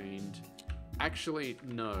trained. Actually,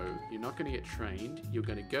 no, you're not going to get trained. You're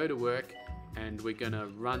going to go to work, and we're going to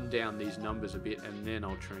run down these numbers a bit, and then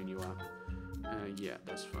I'll train you up. Yeah,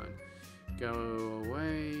 that's fine. Go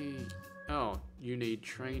away. Oh, you need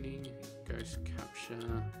training. Ghost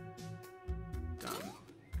capture. Done.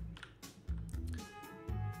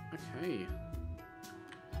 Okay.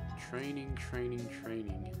 Training.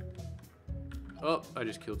 Oh, I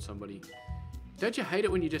just killed somebody. Don't you hate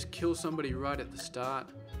it when you just kill somebody right at the start?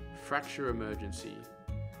 Fracture emergency.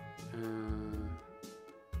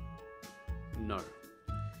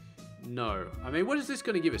 No. I mean, what is this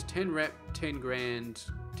going to give us? 10 rep, 10 grand,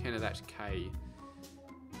 10 of that's K.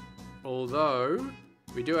 Although,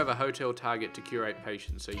 we do have a hotel target to cure 8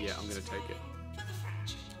 patients, so yeah, I'm going to take it.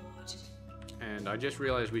 And I just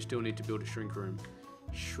realized we still need to build a shrink room.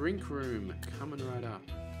 Shrink room, coming right up.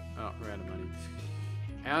 Oh, we're out of money.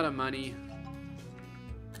 Out of money.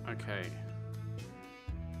 Okay.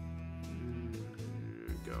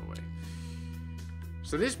 Go away.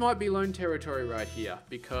 So this might be loan territory right here,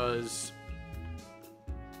 because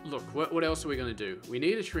look, what else are we going to do? We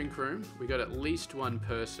need a shrink room. We got at least 1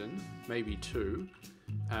 person, maybe 2,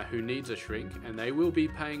 who needs a shrink, and they will be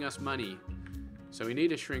paying us money. So we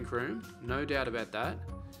need a shrink room, no doubt about that.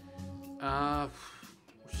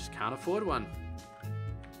 We just can't afford one.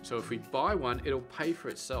 So if we buy one, it'll pay for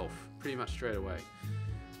itself pretty much straight away.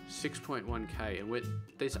 6.1k, and with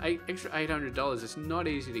this extra $800, it's not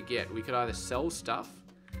easy to get. We could either sell stuff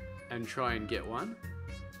and try and get one,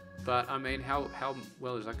 but I mean, how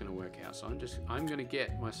well is that going to work out? So I'm going to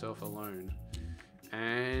get myself a loan,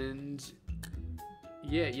 and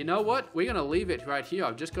yeah, you know what? We're going to leave it right here.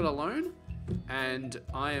 I've just got a loan, and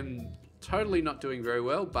I am totally not doing very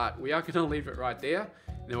well, but we are going to leave it right there,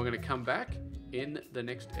 and then we're going to come back in the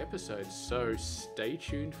next episode. So stay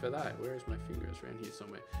tuned for that. Where is my finger? It's around here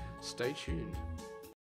somewhere. Stay tuned.